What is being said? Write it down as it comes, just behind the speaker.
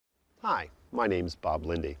Hi, my name's Bob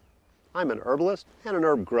Lindy. I'm an herbalist and an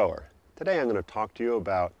herb grower. Today I'm going to talk to you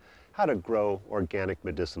about how to grow organic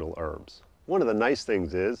medicinal herbs. One of the nice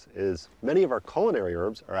things is many of our culinary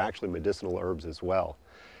herbs are actually medicinal herbs as well.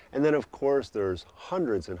 And then of course there's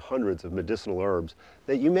hundreds and hundreds of medicinal herbs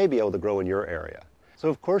that you may be able to grow in your area. So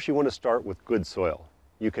of course you want to start with good soil.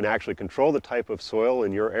 You can actually control the type of soil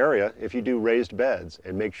in your area if you do raised beds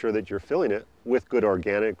and make sure that you're filling it with good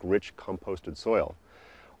organic, rich composted soil.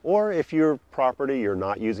 Or if your property, you're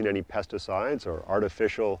not using any pesticides or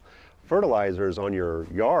artificial fertilizers on your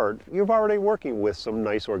yard, you're already working with some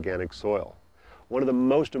nice organic soil. One of the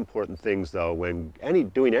most important things though when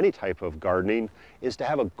doing any type of gardening is to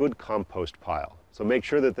have a good compost pile. So make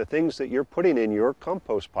sure that the things that you're putting in your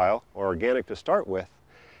compost pile are organic to start with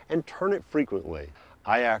and turn it frequently.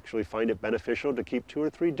 I actually find it beneficial to keep 2 or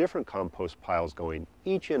 3 different compost piles going,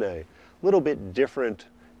 each in a little bit different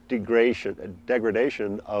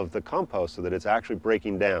degradation of the compost so that it's actually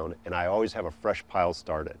breaking down, and I always have a fresh pile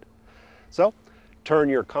started. So turn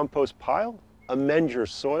your compost pile, amend your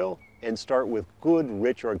soil, and start with good,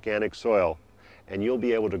 rich organic soil, and you'll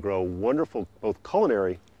be able to grow wonderful both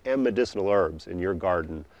culinary and medicinal herbs in your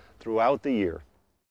garden throughout the year.